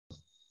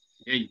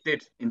Yeah, you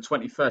did in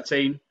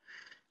 2013.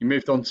 You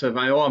moved on to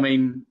Vale. I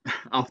mean,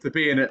 after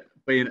being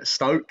at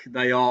Stoke,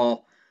 they are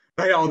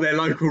their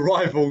local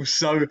rivals.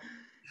 So,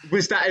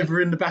 was that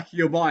ever in the back of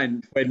your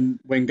mind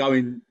when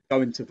going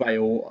to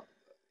Vale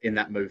in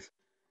that move?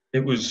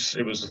 It was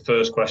the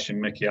first question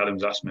Mickey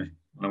Adams asked me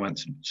when I went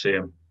to see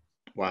him.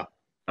 Wow.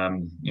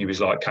 He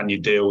was like, "Can you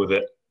deal with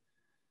it?"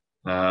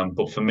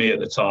 But for me at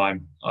the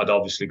time, I'd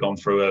obviously gone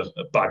through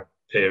a bad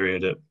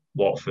period at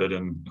Watford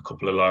and a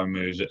couple of loan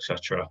moves,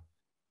 etc.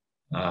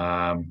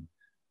 I'd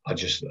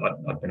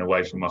been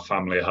away from my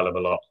family a hell of a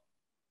lot.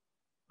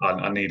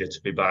 I needed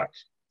to be back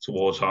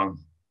towards home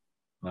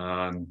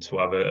and to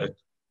have a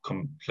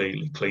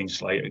completely clean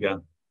slate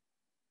again.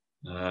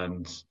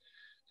 And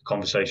the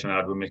conversation I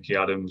had with Mickey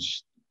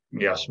Adams,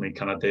 he asked me,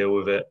 "Can I deal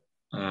with it?"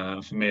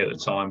 For me at the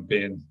time,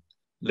 being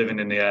living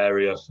in the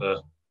area for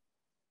a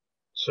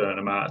certain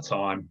amount of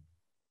time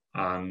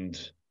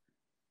and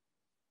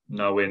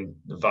knowing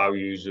the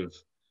values of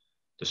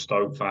the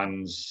Stoke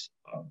fans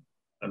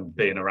and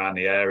being around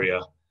the area,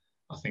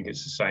 I think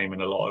it's the same in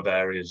a lot of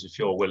areas. If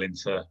you're willing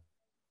to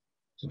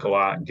go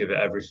out and give it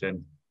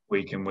everything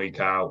week in,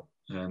 week out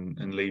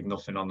and leave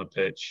nothing on the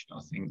pitch,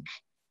 I think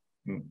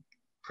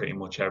pretty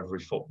much every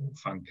football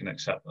fan can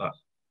accept that.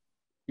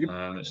 You,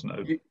 It's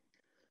no, you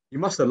you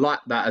must have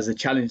liked that as a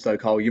challenge, though,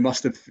 Cole. You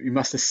must have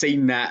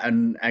seen that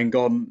and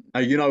gone. Oh,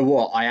 you know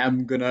what? I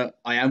am gonna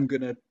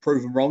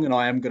prove them wrong, and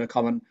I am gonna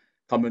come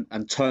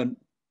and turn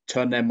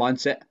their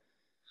mindset.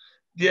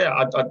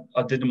 yeah,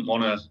 I didn't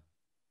want to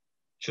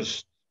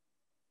just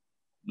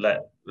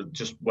let I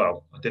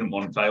didn't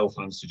want Vale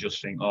fans to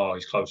just think, oh,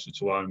 he's closer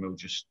to home, he'll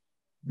just,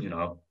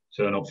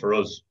 turn up for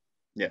us.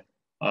 Yeah.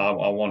 I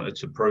wanted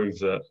to prove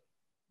that,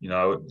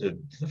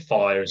 the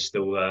fire is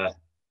still there.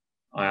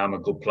 I am a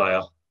good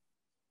player,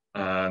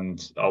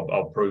 and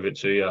I'll prove it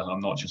to you. I'm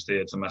not just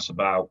here to mess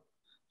about.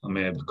 I'm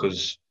here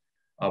because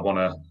I want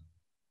to.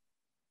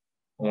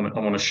 I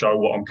want to show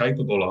what I'm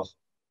capable of.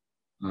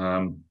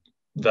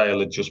 Vale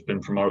had just been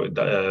promoted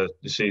the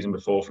season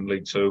before from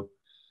League Two,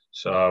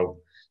 so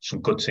some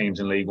good teams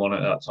in League One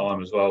at that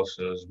time as well.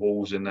 So there's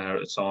Wolves in there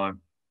at the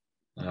time.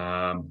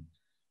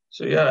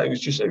 So yeah, it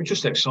was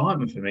just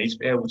excitement for me to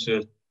be able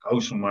to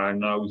go somewhere and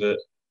know that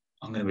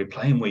I'm going to be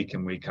playing week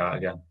in, week out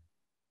again.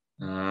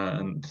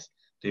 And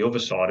the other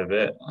side of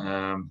it,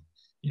 I'm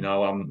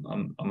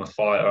a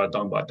fighter. I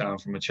don't back down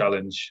from a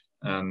challenge.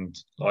 And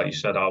like you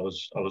said, I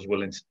was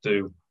willing to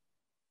do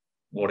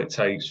what it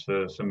takes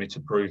for me to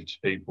prove to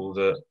people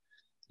that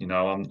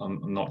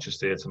I'm not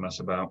just here to mess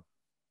about.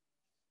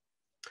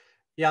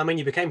 Yeah, I mean,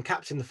 you became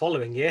captain the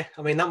following year.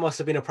 I mean, that must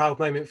have been a proud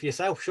moment for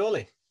yourself,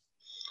 surely.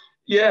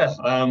 Yeah,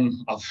 I've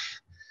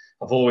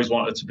always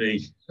wanted to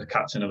be the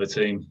captain of a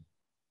team.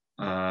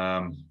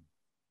 So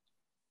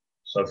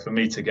for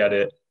me to get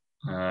it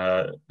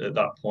at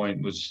that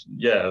point was,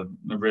 yeah,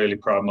 a really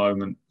proud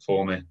moment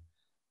for me.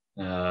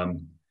 To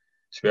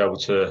be able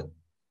to,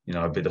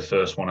 be the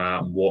first one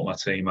out and walk my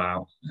team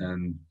out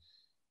and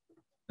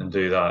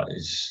do that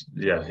is,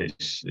 yeah,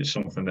 it's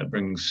something that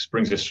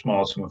brings a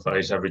smile to my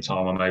face every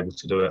time I'm able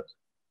to do it.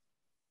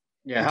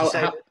 Yeah. Would you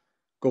say?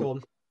 Go, Go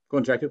on. go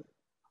on, Jacob.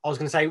 I was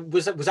going to say,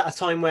 was that a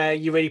time where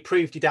you really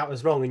proved your doubt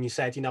was wrong, and you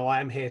said, I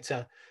am here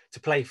to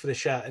play for the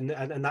shirt,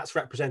 and that's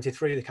represented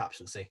through the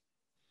captaincy?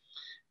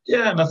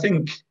 Yeah, and I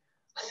think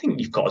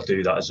you've got to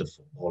do that as a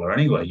footballer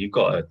anyway. You've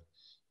got to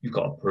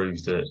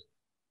prove that,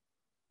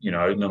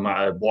 no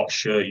matter what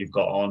shirt you've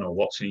got on or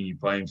what team you're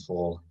playing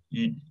for,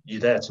 you're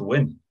there to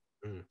win.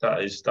 Mm.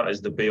 That is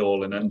the be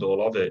all and end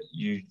all of it.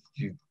 You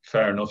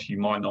fair enough, you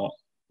might not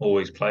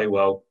always play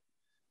well,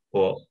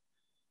 but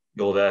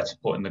you're there to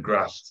put in the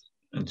graft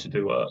and to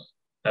do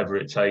whatever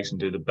it takes and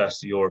do the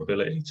best of your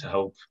ability to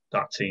help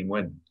that team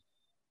win.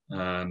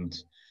 And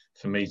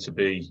for me to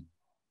be,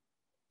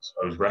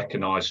 I was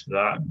recognised for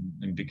that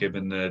and be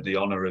given the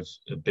honour of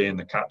being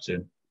the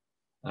captain.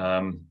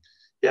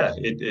 Yeah,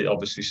 it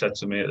obviously said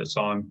to me at the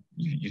time,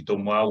 you've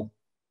done well.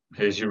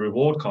 Here's your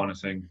reward, kind of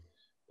thing.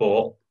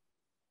 But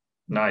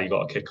now you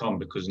got to kick on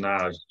because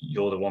now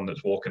you're the one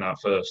that's walking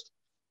out first.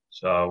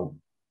 So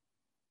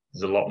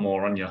there's a lot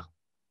more on you.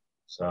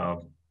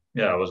 So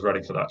yeah, I was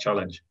ready for that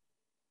challenge.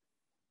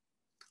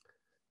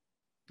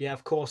 Yeah,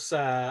 of course.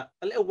 A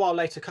little while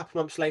later, a couple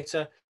of months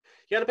later,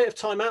 you had a bit of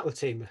time out with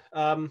the team.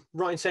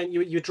 Right in saying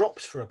you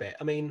dropped for a bit.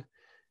 I mean,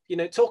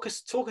 talk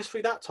us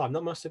through that time.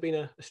 That must have been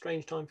a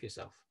strange time for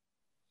yourself.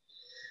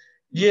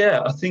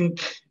 Yeah, I think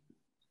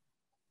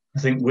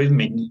with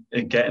me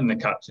getting the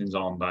captain's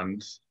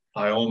armband,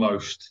 I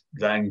almost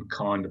then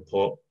kind of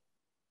put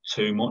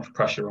too much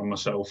pressure on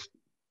myself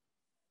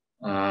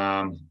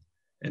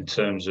in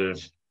terms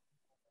of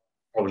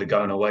probably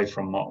going away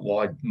from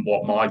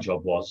what my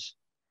job was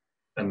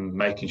and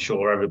making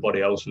sure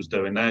everybody else was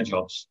doing their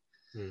jobs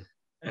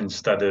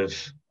instead of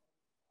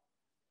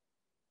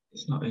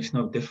it's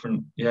no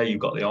different. Yeah, you've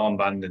got the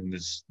armband and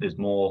there's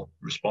more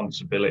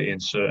responsibility in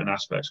certain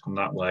aspects come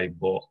that way,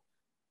 but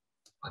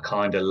I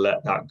kind of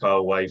let that go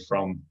away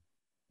from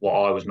what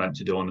I was meant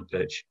to do on the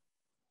pitch.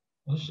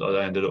 So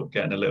I ended up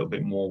getting a little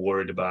bit more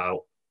worried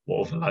about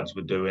what other lads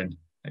were doing,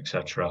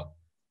 etc.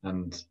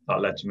 And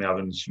that led to me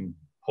having some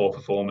poor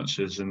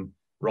performances and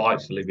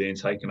rightfully being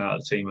taken out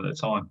of the team at the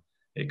time.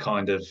 It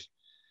kind of,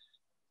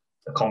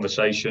 a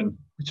conversation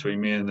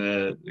between me and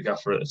the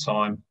gaffer at the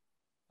time,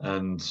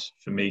 and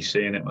for me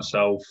seeing it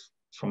myself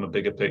from a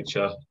bigger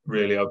picture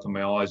really opened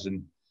my eyes,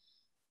 and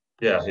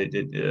yeah,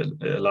 it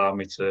allowed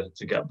me to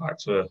get back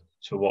to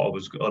what I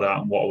was good at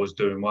and what I was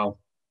doing well,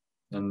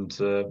 and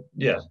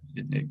yeah,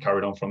 it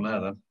carried on from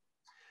there then.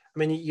 I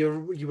mean,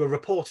 you were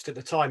reported at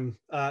the time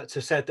to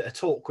said that a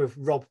talk with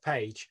Rob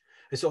Page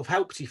has sort of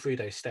helped you through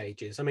those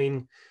stages. I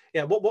mean,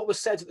 yeah, what was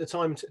said at the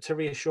time to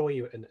reassure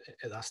you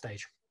at that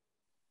stage?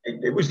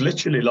 It was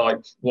literally like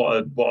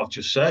what I've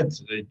just said.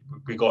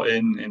 We got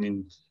in,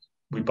 and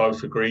we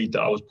both agreed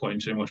that I was putting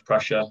too much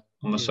pressure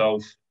on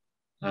myself.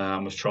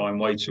 Was trying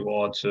way too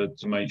hard to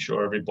make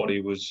sure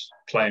everybody was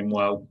playing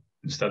well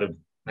instead of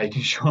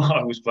making sure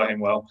I was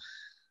playing well.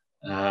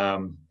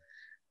 And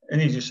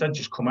he just said,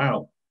 just come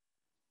out,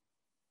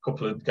 a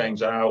couple of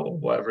games out or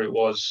whatever it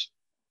was,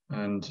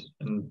 and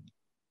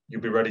you'll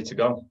be ready to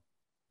go.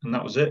 And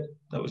that was it.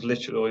 That was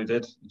literally all he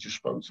did. He just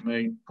spoke to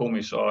me, pulled me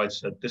aside,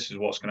 said, this is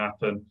what's going to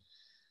happen.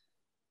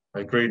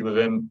 I agreed with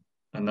him,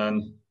 and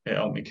then it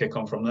helped me kick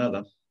on from there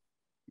then.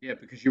 Yeah,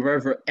 because you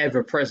were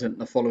ever present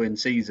the following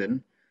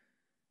season.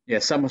 Yeah,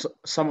 sum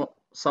up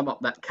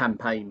that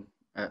campaign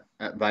at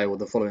Vale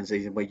the following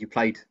season where you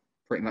played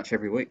pretty much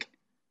every week.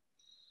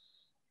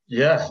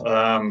 Yeah,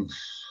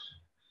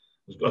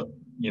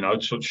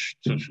 touch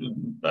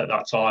at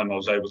that time I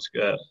was able to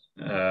get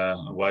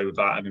away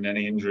without having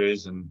any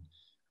injuries and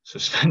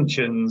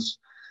suspensions.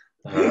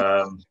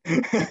 I've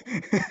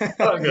not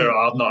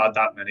had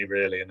that many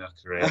really in a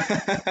career.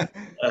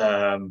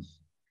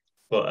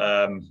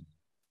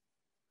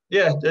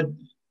 Yeah,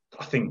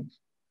 I think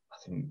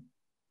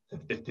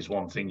if there's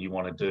one thing you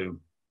want to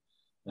do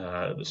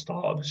at the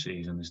start of the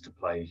season is to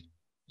play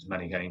as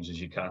many games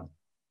as you can.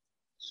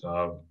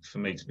 So for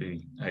me to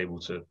be able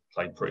to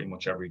play pretty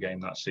much every game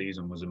that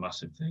season was a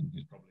massive thing.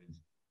 It's probably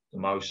the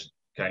most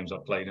games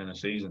I've played in a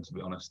season, to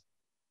be honest.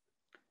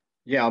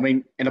 Yeah, I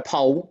mean, in a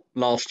poll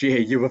last year,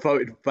 you were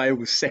voted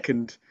Vale's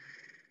second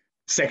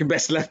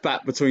best left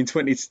back between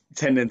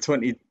 2010 and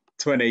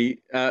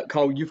 2020.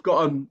 Cole, you've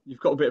got a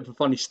bit of a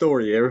funny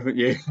story here, haven't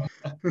you?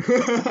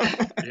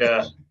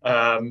 Yeah.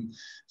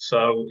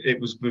 So it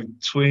was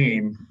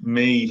between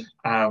me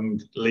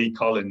and Lee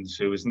Collins,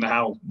 who is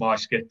now my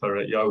skipper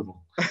at Yeovil.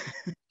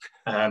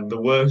 And the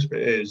worst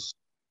bit is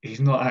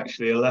he's not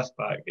actually a left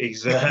back.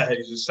 He's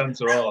a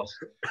centre half.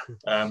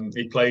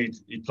 He played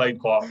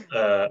quite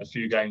a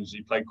few games.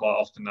 He played quite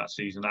often that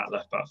season at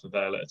left back for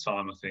Vale at the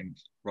time, I think.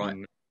 Right.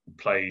 And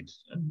played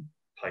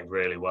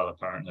really well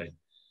apparently.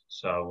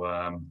 So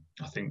I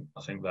think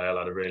Vale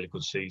had a really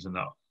good season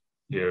that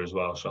year as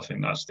well. So I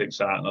think that sticks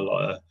out in a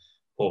lot of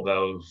Port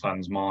Vale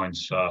fans'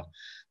 minds. So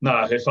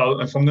no, if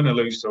I'm going to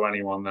lose to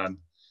anyone, then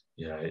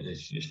yeah,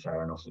 it's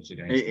fair enough. It's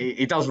against.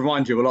 He does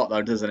remind you a lot,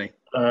 though, doesn't he?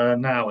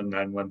 Now and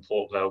then, when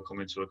Port Vale come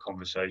into a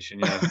conversation,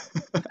 yeah.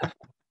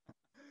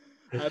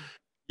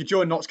 You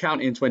joined Notts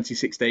County in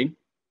 2016.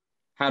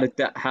 How did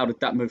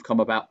that move come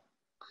about?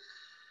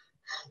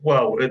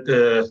 Well, at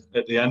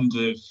the end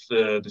of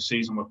the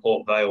season with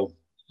Port Vale,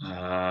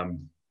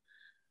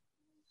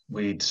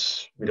 we'd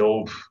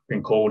all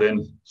been called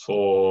in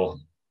for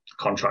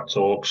contract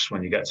talks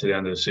when you get to the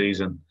end of the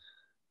season,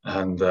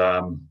 and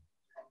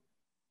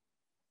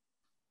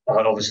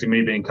obviously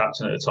me being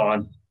captain at the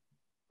time,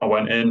 I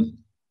went in.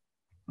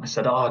 I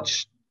said,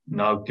 just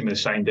give me the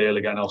same deal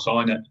again, I'll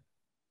sign it.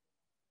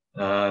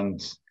 And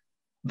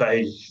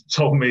they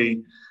told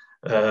me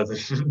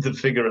the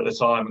figure at the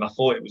time, and I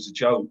thought it was a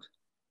joke.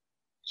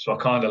 So I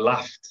kind of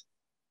laughed.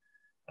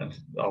 And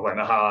I went,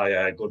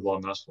 yeah, good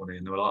one, that's funny.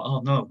 And they were like,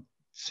 oh, no,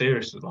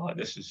 seriously, like,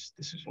 this is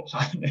what's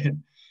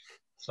happening.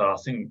 So I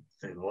think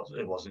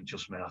it wasn't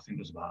just me. I think there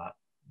was about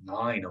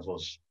 9 of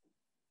us.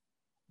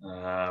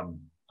 I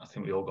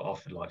think we all got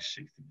offered like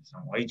 60%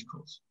 wage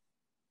cuts.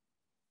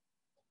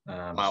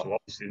 Wow. So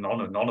obviously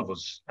none of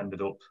us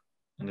ended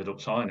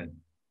up signing.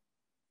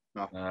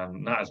 No.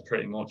 That is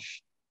pretty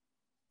much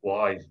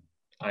why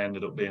I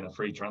ended up being a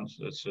free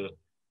transfer to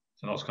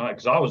Notts County,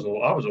 because I was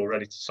all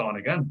ready to sign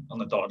again on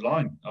the dotted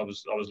line. I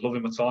was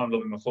loving my time,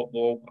 loving my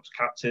football. I was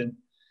captain,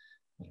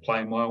 I was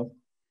playing well.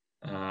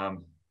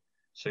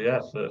 So yeah,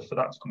 for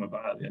that to come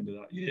about at the end of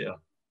that year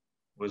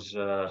was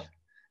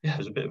it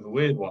was a bit of a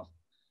weird one,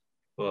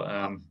 but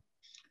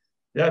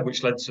yeah,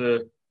 which led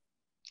to,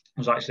 I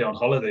was actually on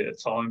holiday at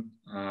the time.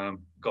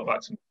 Got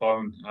back to my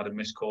phone, had a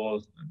missed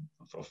call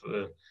off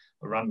a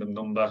random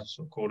number,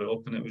 so I called it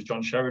up, and it was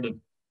John Sheridan.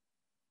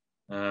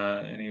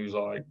 And he was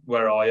like,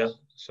 "Where are you?"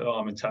 So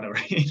I'm in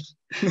Tenerife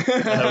with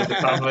the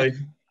family.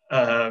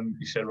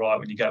 He said, "Right,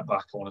 when you get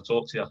back, I want to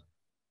talk to you."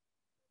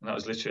 And that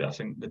was literally, I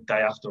think, the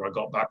day after I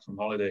got back from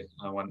holiday.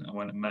 I went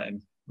and met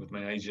him with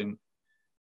my agent,